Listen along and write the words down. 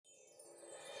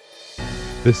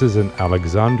This is an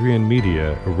Alexandrian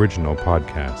Media original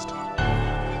podcast.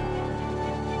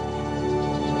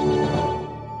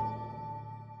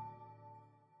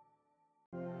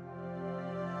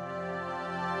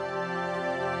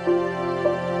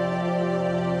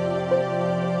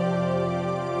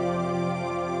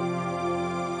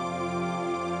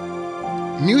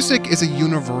 Music is a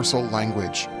universal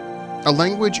language, a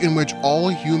language in which all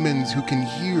humans who can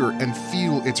hear and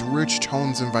feel its rich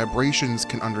tones and vibrations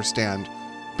can understand,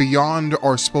 beyond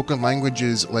our spoken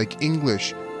languages like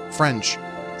English, French,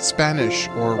 Spanish,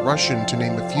 or Russian, to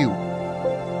name a few.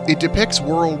 It depicts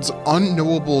worlds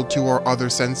unknowable to our other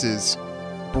senses,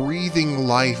 breathing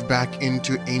life back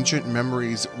into ancient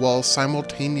memories while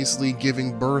simultaneously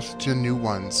giving birth to new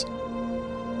ones.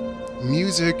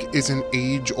 Music is an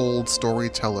age-old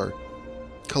storyteller,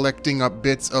 collecting up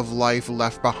bits of life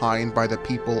left behind by the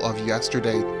people of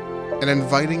yesterday and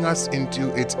inviting us into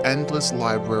its endless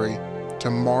library to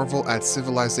marvel at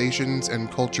civilizations and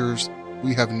cultures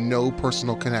we have no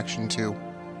personal connection to.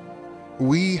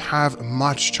 We have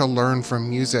much to learn from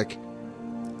music,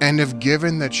 and if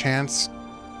given the chance,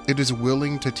 it is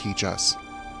willing to teach us.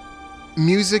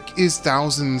 Music is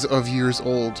thousands of years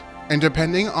old, and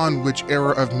depending on which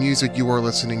era of music you are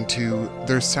listening to,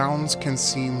 their sounds can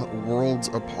seem worlds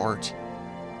apart.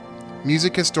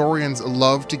 Music historians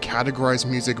love to categorize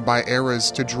music by eras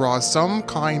to draw some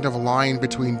kind of line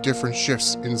between different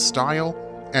shifts in style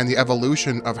and the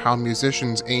evolution of how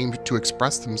musicians aimed to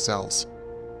express themselves.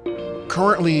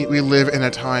 Currently, we live in a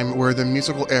time where the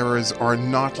musical eras are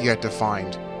not yet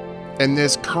defined, and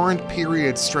this current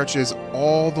period stretches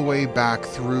all the way back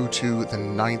through to the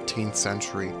 19th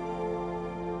century.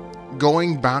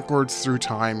 Going backwards through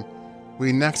time,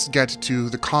 we next get to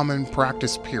the Common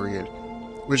Practice period,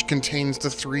 which contains the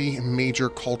three major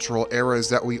cultural eras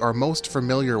that we are most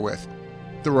familiar with: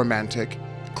 the Romantic,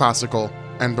 Classical,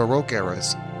 and Baroque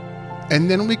eras. And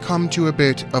then we come to a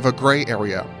bit of a gray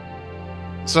area.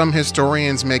 Some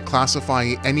historians may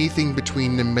classify anything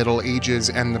between the Middle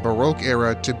Ages and the Baroque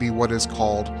era to be what is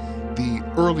called the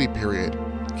early period,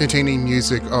 containing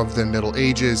music of the Middle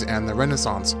Ages and the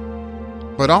Renaissance.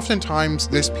 But oftentimes,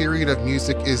 this period of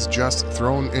music is just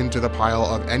thrown into the pile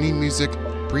of any music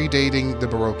predating the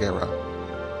Baroque era.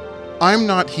 I'm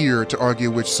not here to argue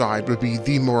which side would be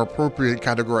the more appropriate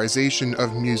categorization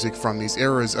of music from these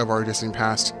eras of our distant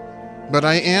past, but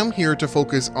I am here to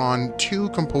focus on two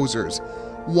composers,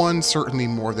 one certainly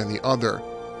more than the other,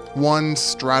 one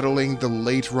straddling the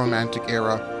late Romantic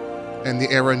era and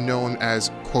the era known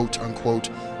as quote-unquote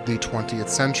the 20th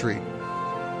century,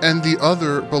 and the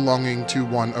other belonging to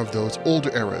one of those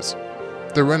older eras,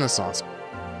 the Renaissance.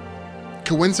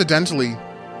 Coincidentally,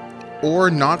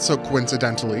 or not so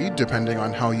coincidentally, depending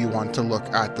on how you want to look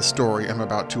at the story I'm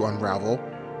about to unravel,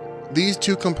 these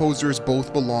two composers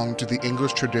both belong to the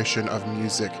English tradition of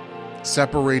music,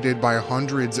 separated by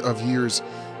hundreds of years,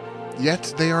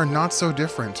 yet they are not so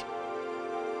different.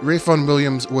 Vaughan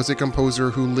Williams was a composer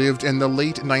who lived in the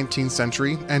late 19th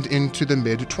century and into the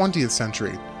mid-20th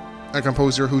century, a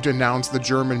composer who denounced the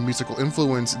German musical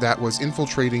influence that was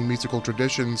infiltrating musical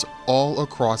traditions all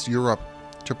across Europe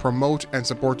to promote and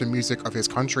support the music of his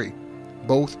country,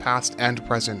 both past and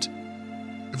present.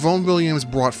 Vaughan Williams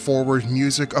brought forward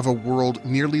music of a world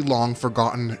nearly long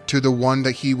forgotten to the one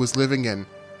that he was living in,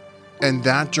 and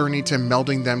that journey to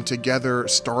melding them together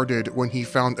started when he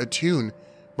found a tune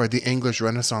by the English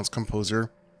Renaissance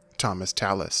composer Thomas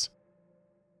Tallis.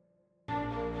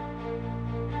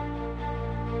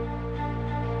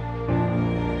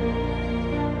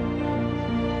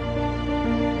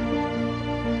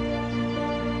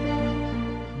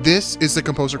 This is the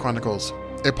Composer Chronicles,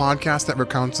 a podcast that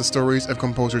recounts the stories of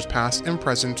composers past and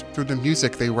present through the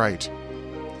music they write.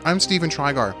 I'm Stephen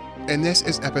Trigar, and this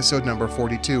is episode number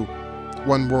 42,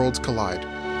 When Worlds Collide.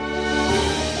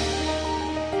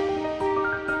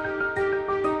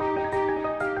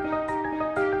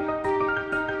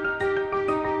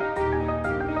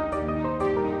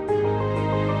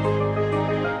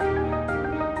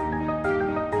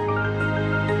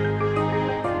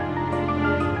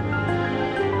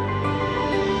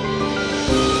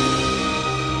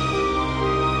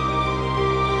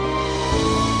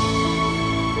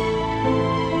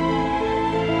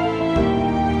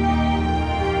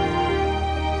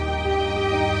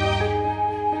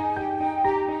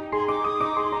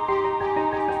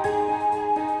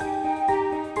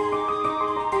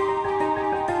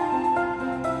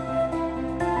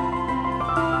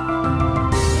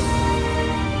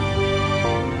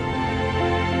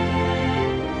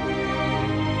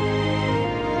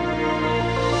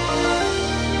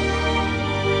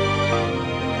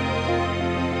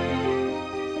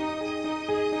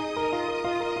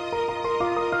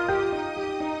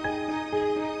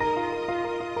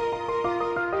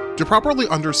 To properly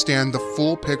understand the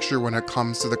full picture when it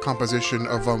comes to the composition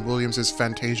of Vaughan Williams's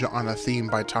Fantasia on a Theme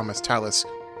by Thomas Tallis,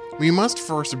 we must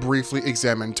first briefly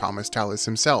examine Thomas Tallis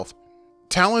himself.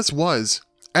 Tallis was,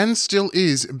 and still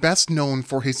is, best known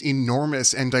for his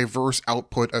enormous and diverse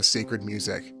output of sacred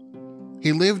music.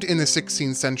 He lived in the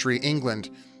 16th century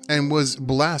England and was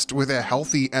blessed with a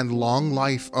healthy and long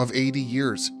life of 80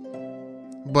 years.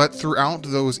 But throughout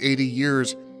those 80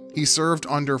 years, he served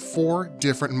under 4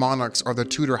 different monarchs of the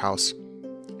Tudor house: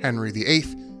 Henry VIII,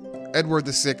 Edward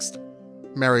VI,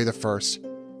 Mary I,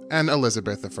 and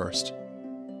Elizabeth I.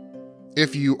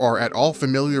 If you are at all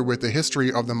familiar with the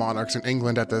history of the monarchs in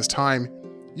England at this time,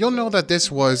 you'll know that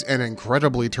this was an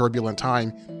incredibly turbulent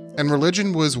time, and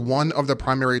religion was one of the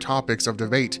primary topics of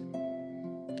debate.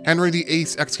 Henry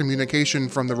VIII's excommunication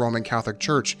from the Roman Catholic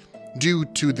Church, due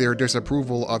to their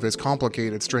disapproval of his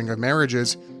complicated string of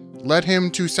marriages, led him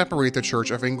to separate the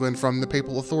Church of England from the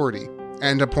papal authority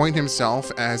and appoint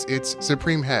himself as its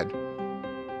supreme head.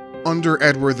 Under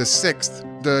Edward VI,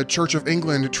 the Church of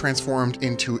England transformed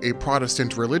into a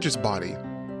Protestant religious body,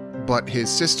 but his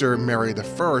sister Mary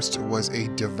I was a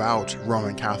devout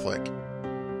Roman Catholic.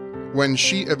 When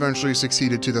she eventually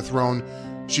succeeded to the throne,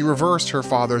 she reversed her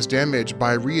father's damage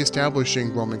by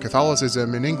re-establishing Roman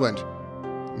Catholicism in England.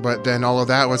 But then all of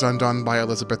that was undone by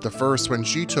Elizabeth I when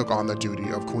she took on the duty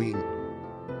of queen.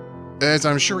 As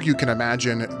I'm sure you can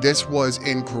imagine, this was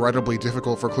incredibly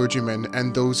difficult for clergymen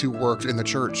and those who worked in the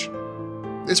church.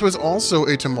 This was also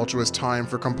a tumultuous time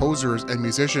for composers and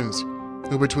musicians,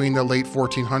 who between the late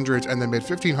 1400s and the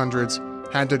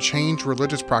mid-1500s had to change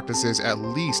religious practices at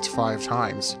least 5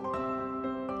 times.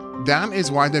 That is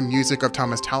why the music of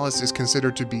Thomas Tallis is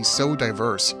considered to be so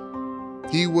diverse.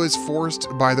 He was forced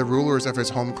by the rulers of his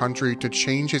home country to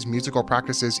change his musical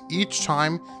practices each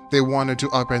time they wanted to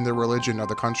upend the religion of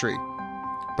the country.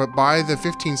 But by the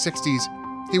 1560s,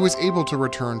 he was able to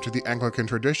return to the Anglican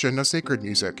tradition of sacred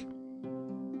music.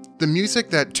 The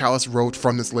music that Tallis wrote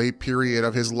from this late period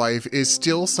of his life is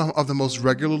still some of the most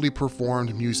regularly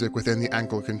performed music within the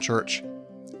Anglican Church,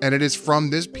 and it is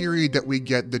from this period that we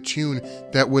get the tune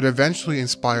that would eventually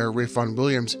inspire Vaughan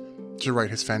Williams to write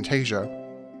his Fantasia.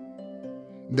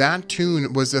 That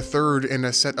tune was the third in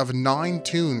a set of 9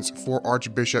 tunes for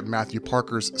Archbishop Matthew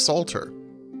Parker's Psalter.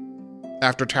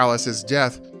 After Tallis's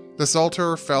death, the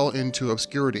Psalter fell into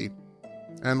obscurity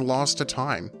and lost to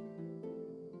time.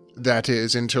 That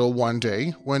is until one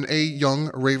day when a young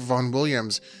Vaughan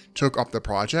Williams took up the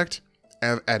project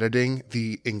of editing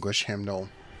the English hymnal.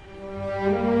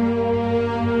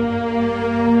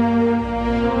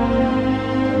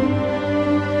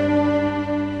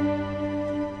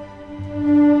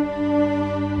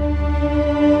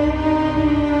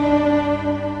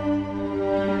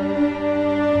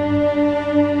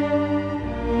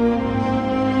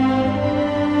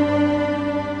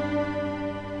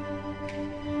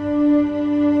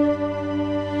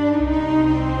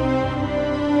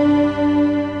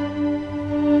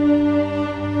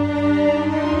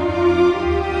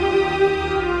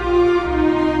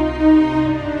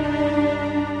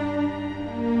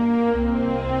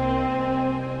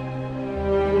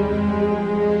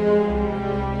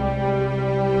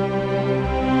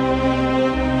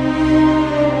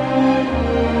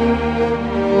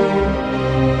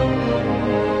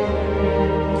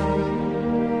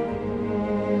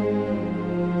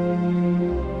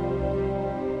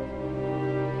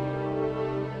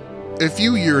 A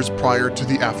few years prior to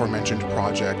the aforementioned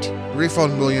project,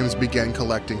 Vaughan Williams began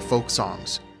collecting folk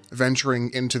songs,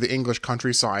 venturing into the English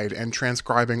countryside and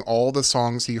transcribing all the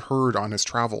songs he heard on his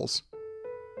travels.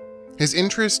 His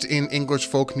interest in English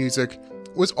folk music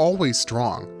was always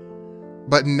strong,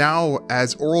 but now,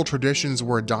 as oral traditions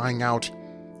were dying out,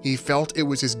 he felt it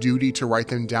was his duty to write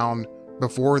them down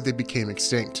before they became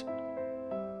extinct.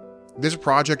 This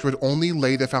project would only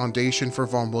lay the foundation for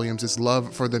Vaughan Williams'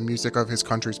 love for the music of his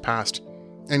country's past,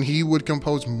 and he would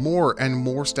compose more and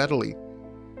more steadily.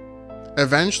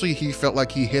 Eventually, he felt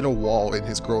like he hit a wall in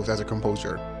his growth as a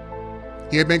composer.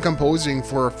 He had been composing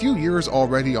for a few years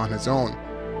already on his own.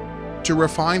 To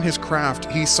refine his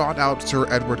craft, he sought out Sir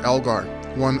Edward Elgar,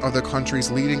 one of the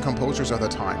country's leading composers of the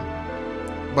time.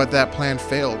 But that plan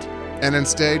failed, and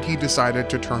instead he decided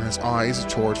to turn his eyes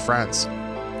toward France,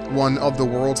 one of the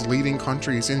world's leading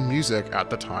countries in music at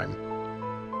the time.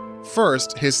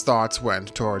 First, his thoughts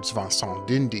went towards Vincent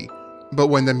d'Indy, but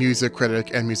when the music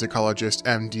critic and musicologist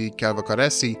M.D.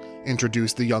 Calvacaresi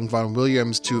introduced the young Vaughan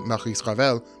Williams to Maurice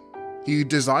Ravel, he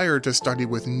desired to study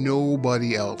with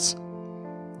nobody else.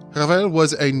 Ravel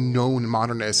was a known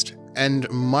modernist and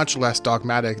much less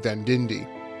dogmatic than d'Indy.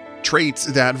 traits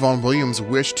that Vaughan Williams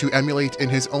wished to emulate in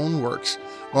his own works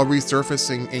while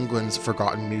resurfacing England's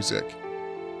forgotten music.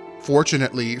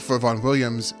 Fortunately for Vaughan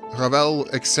Williams, Ravel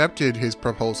accepted his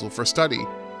proposal for study.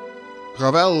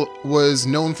 Ravel was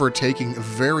known for taking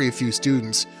very few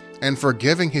students and for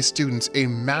giving his students a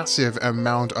massive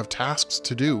amount of tasks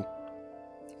to do.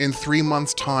 In 3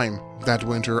 months' time, that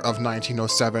winter of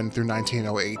 1907 through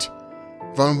 1908,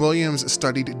 Vaughan Williams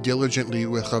studied diligently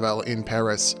with Ravel in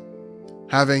Paris,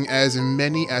 having as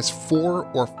many as 4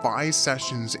 or 5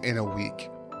 sessions in a week.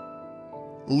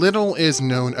 Little is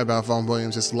known about Vaughan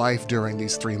Williams' life during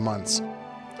these 3 months.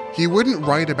 He wouldn't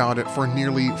write about it for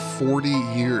nearly 40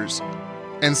 years,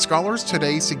 and scholars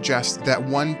today suggest that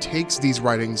one takes these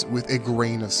writings with a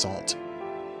grain of salt.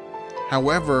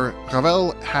 However,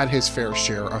 Ravel had his fair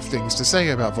share of things to say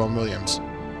about Vaughan Williams.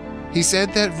 He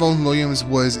said that Vaughan Williams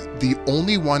was the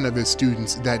only one of his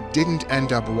students that didn't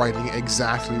end up writing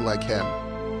exactly like him,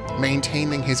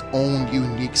 maintaining his own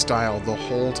unique style the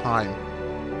whole time.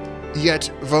 Yet,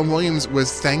 Vaughan Williams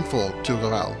was thankful to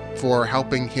Ravel for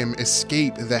helping him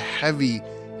escape the heavy,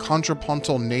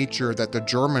 contrapuntal nature that the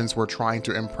Germans were trying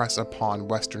to impress upon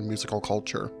Western musical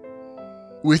culture.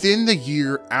 Within the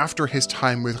year after his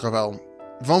time with Ravel,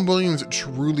 Vaughan Williams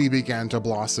truly began to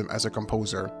blossom as a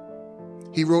composer.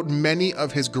 He wrote many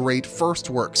of his great first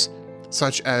works,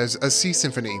 such as A Sea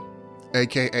Symphony,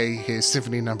 aka his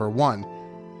Symphony No. 1,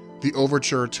 the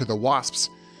Overture to the Wasps,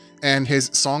 and his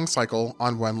song cycle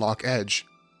on Wenlock Edge.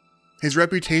 His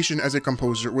reputation as a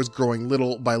composer was growing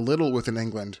little by little within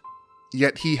England,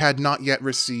 yet he had not yet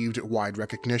received wide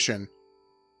recognition.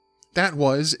 That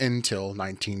was until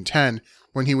 1910,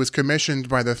 when he was commissioned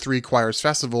by the Three Choirs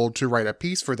Festival to write a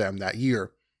piece for them that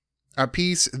year. A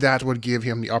piece that would give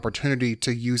him the opportunity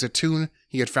to use a tune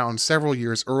he had found several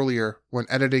years earlier when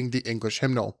editing the English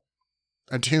hymnal,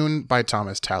 a tune by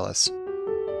Thomas Tallis.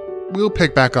 We'll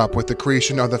pick back up with the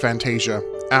creation of the Fantasia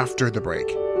after the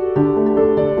break.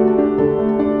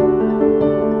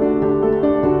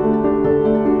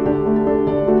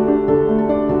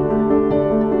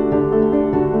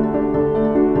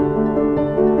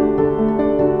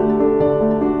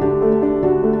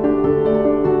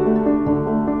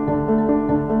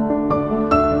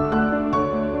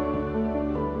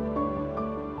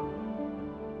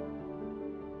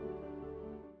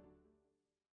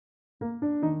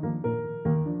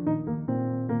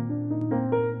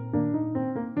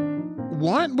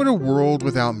 What would a world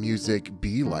without music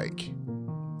be like?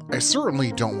 I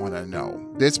certainly don't want to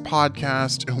know. This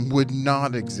podcast would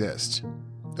not exist.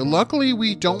 Luckily,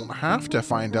 we don't have to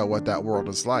find out what that world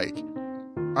is like.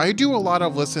 I do a lot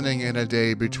of listening in a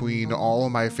day between all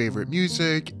of my favorite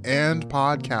music and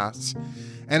podcasts,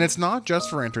 and it's not just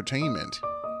for entertainment.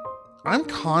 I'm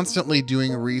constantly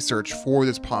doing research for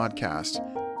this podcast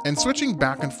and switching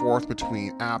back and forth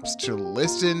between apps to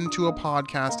listen to a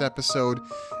podcast episode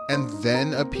and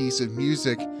then a piece of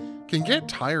music can get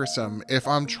tiresome if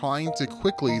I'm trying to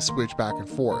quickly switch back and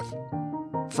forth.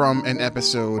 From an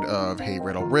episode of Hey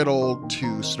Riddle Riddle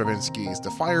to Stravinsky's The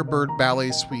Firebird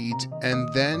Ballet Suite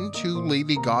and then to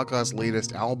Lady Gaga's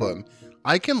latest album,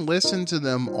 I can listen to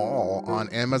them all on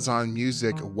Amazon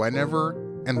Music whenever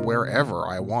and wherever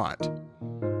I want.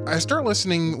 I start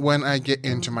listening when I get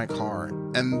into my car,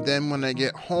 and then when I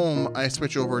get home, I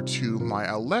switch over to my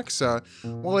Alexa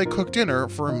while I cook dinner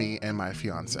for me and my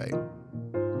fiance.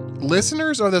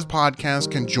 Listeners of this podcast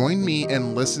can join me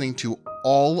in listening to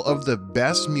all of the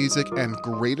best music and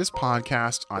greatest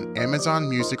podcasts on Amazon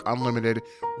Music Unlimited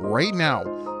right now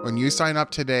when you sign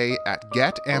up today at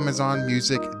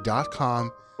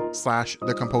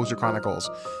getamazonmusic.com/The Composer Chronicles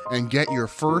and get your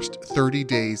first 30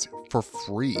 days for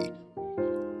free.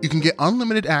 You can get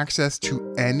unlimited access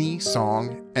to any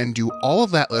song and do all of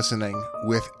that listening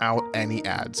without any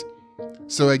ads.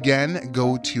 So again,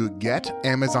 go to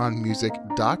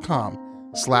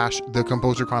getamazonmusic.com/The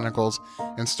Composer Chronicles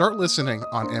and start listening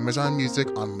on Amazon Music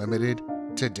Unlimited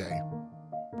today.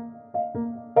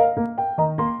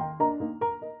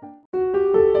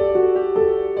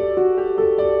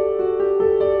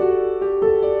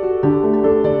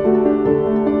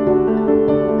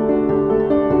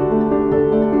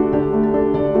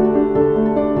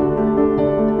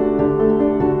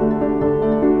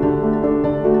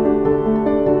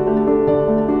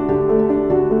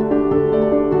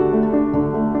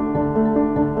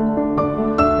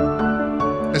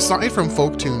 Aside from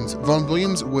folk tunes, Vaughan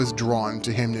Williams was drawn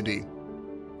to hymnody.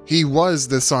 He was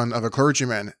the son of a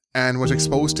clergyman and was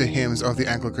exposed to hymns of the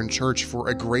Anglican Church for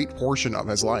a great portion of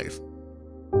his life.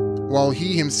 While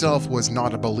he himself was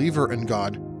not a believer in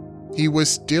God, he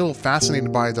was still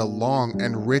fascinated by the long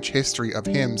and rich history of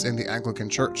hymns in the Anglican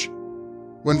Church.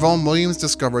 When Vaughan Williams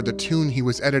discovered the tune he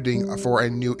was editing for a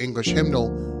new English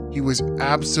hymnal, he was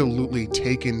absolutely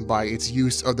taken by its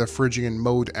use of the Phrygian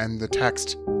mode and the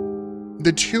text.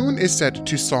 The tune is set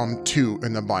to Psalm 2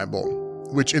 in the Bible,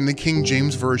 which in the King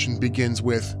James Version begins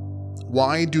with,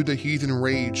 "Why do the heathen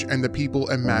rage and the people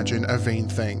imagine a vain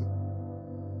thing?"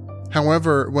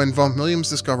 However, when Vaughan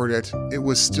Williams discovered it, it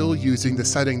was still using the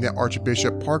setting that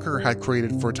Archbishop Parker had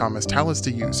created for Thomas Tallis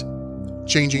to use,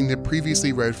 changing the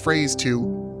previously read phrase to,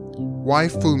 "Why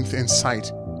foomth in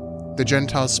sight, the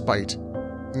Gentiles' spite,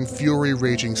 in fury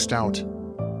raging stout?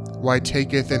 Why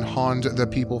taketh in hand the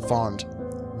people fond,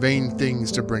 vain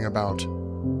things to bring about?"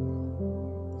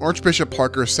 Archbishop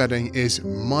Parker's setting is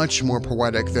much more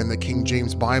poetic than the King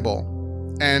James Bible,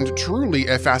 and truly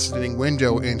a fascinating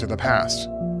window into the past.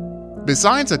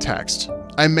 Besides the text,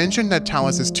 I mentioned that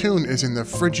Tallis' tune is in the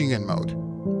Phrygian mode.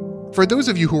 For those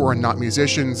of you who are not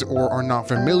musicians or are not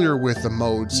familiar with the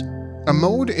modes, a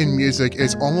mode in music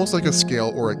is almost like a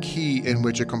scale or a key in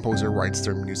which a composer writes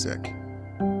their music.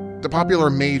 The popular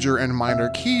major and minor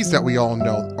keys that we all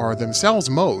know are themselves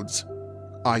modes,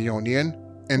 Ionian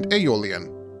and Aeolian,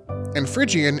 and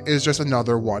Phrygian is just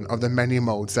another one of the many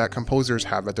modes that composers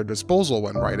have at their disposal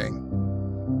when writing.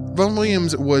 Vaughan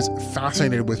Williams was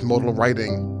fascinated with modal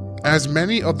writing, as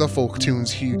many of the folk tunes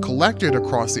he collected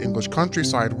across the English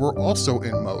countryside were also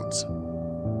in modes.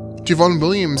 To Vaughan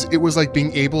Williams, it was like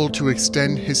being able to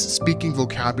extend his speaking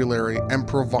vocabulary and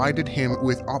provided him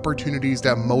with opportunities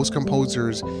that most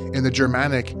composers in the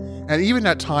Germanic, and even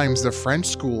at times the French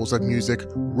schools of music,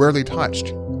 rarely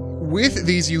touched. With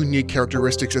these unique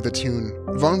characteristics of the tune,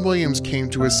 Vaughan Williams came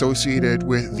to associate it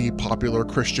with the popular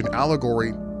Christian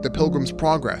allegory, The Pilgrim's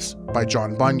Progress by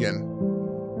John Bunyan.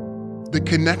 The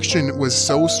connection was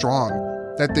so strong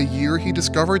that the year he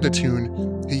discovered the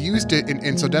tune, he used it in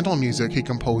incidental music he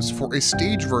composed for a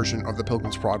stage version of The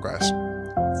Pilgrim's Progress,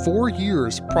 4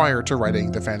 years prior to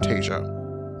writing the Fantasia.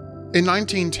 In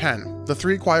 1910, the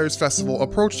Three Choirs Festival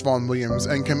approached Vaughan Williams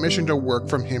and commissioned a work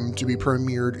from him to be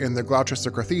premiered in the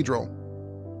Gloucester Cathedral.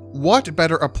 What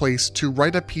better a place to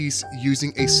write a piece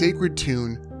using a sacred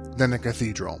tune than a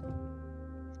cathedral?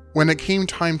 When it came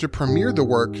time to premiere the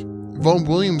work, Vaughan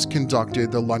Williams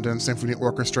conducted the London Symphony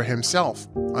Orchestra himself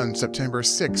on September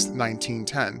 6,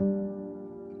 1910.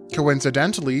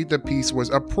 Coincidentally, the piece was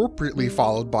appropriately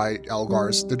followed by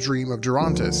Elgar's The Dream of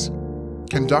Gerontis,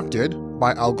 conducted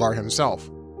by Elgar himself.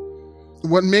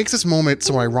 What makes this moment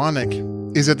so ironic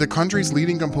is that the country's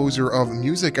leading composer of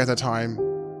music at the time,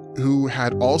 who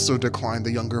had also declined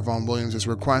the younger Vaughan Williams'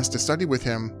 request to study with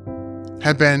him,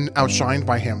 had been outshined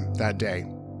by him that day.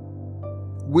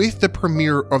 With the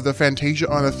premiere of the Fantasia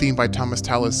on a Theme by Thomas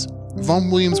Tallis, Vaughan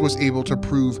Williams was able to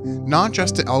prove not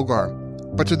just to Elgar,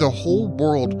 but to the whole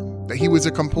world that he was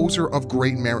a composer of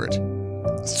great merit.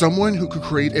 Someone who could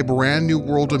create a brand new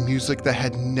world of music that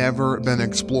had never been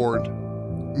explored.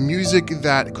 Music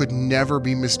that could never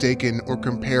be mistaken or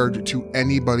compared to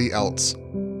anybody else.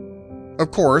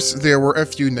 Of course, there were a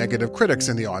few negative critics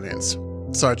in the audience,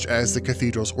 such as the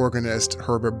cathedral's organist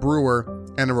Herbert Brewer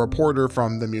and a reporter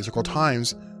from the Musical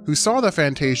Times who saw the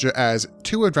Fantasia as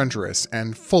too adventurous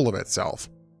and full of itself.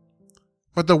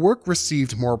 But the work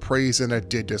received more praise than it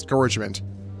did discouragement,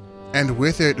 and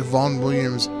with it Vaughan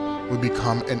Williams would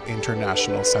become an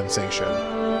international sensation.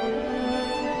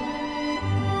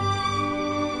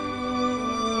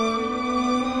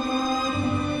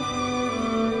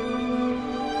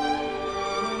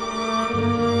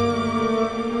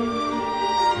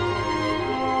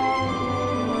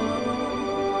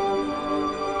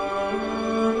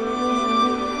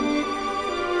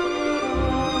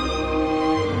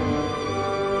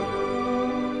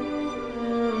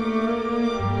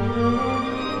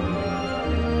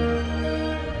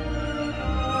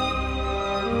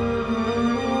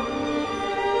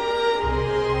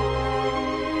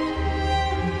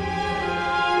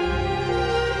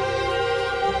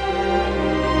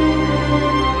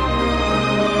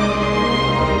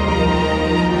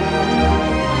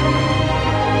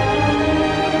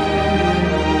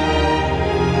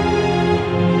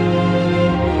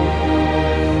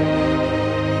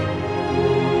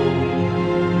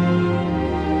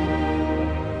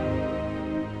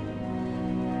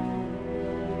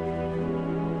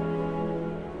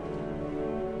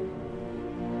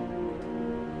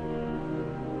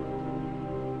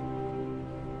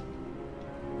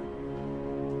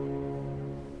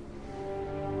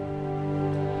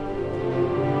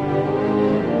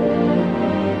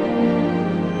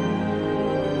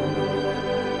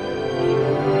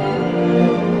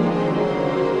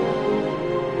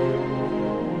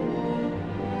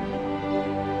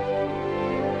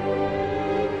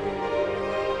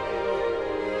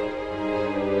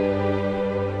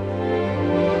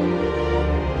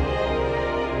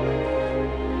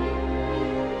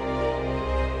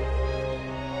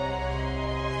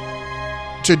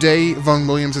 Today, Vaughan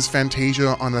Williams'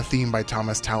 Fantasia on a theme by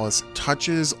Tallis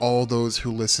touches all those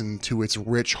who listen to its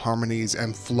rich harmonies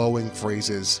and flowing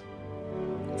phrases.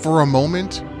 For a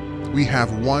moment, we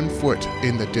have one foot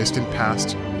in the distant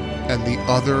past and the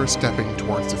other stepping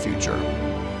towards the future.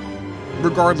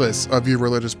 Regardless of your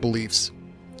religious beliefs,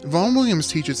 Vaughan Williams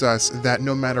teaches us that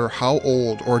no matter how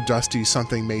old or dusty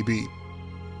something may be,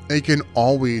 it can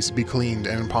always be cleaned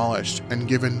and polished and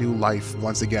given new life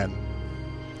once again.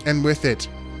 And with it,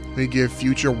 we give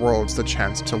future worlds the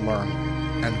chance to learn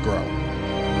and grow.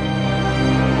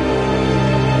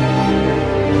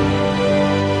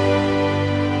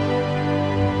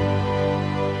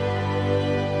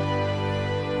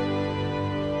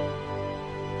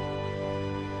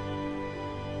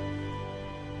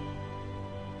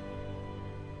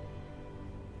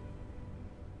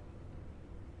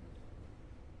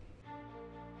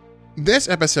 This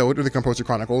episode of the Composer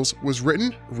Chronicles was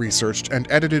written, researched, and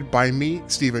edited by me,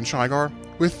 Stephen Shigar,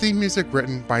 with theme music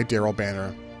written by Daryl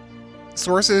Banner.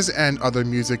 Sources and other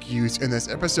music used in this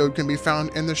episode can be found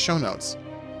in the show notes.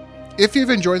 If you've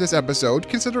enjoyed this episode,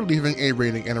 consider leaving a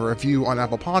rating and a review on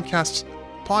Apple Podcasts,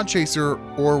 Podchaser,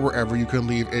 or wherever you can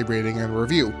leave a rating and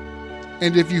review.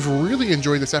 And if you've really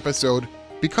enjoyed this episode,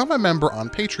 become a member on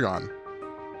Patreon.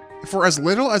 For as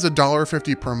little as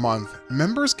 $1.50 per month,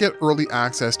 members get early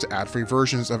access to ad-free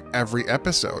versions of every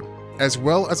episode, as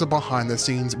well as a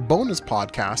behind-the-scenes bonus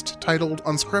podcast titled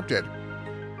Unscripted.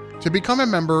 To become a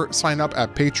member, sign up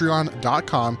at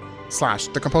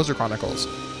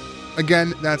patreon.com/thecomposerchronicles.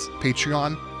 Again, that's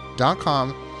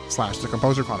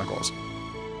patreon.com/thecomposerchronicles.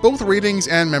 Both ratings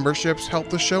and memberships help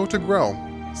the show to grow,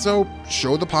 so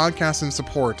show the podcast some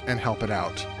support and help it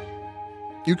out.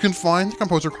 You can find the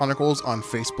Composer Chronicles on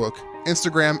Facebook,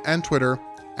 Instagram, and Twitter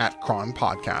at Cron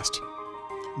Podcast.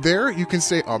 There, you can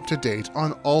stay up to date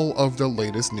on all of the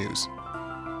latest news.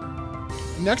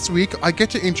 Next week, I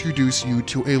get to introduce you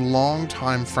to a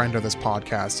longtime friend of this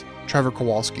podcast, Trevor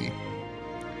Kowalski.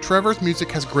 Trevor's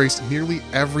music has graced nearly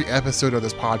every episode of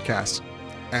this podcast,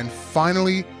 and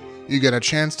finally, you get a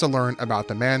chance to learn about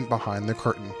the man behind the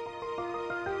curtain.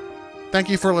 Thank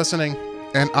you for listening,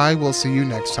 and I will see you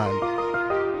next time.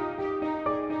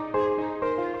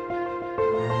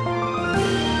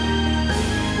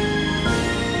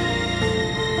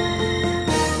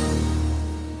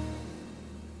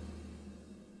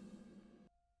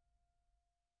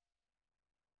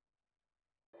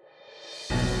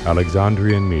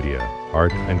 Alexandrian Media,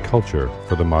 Art and Culture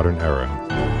for the Modern Era.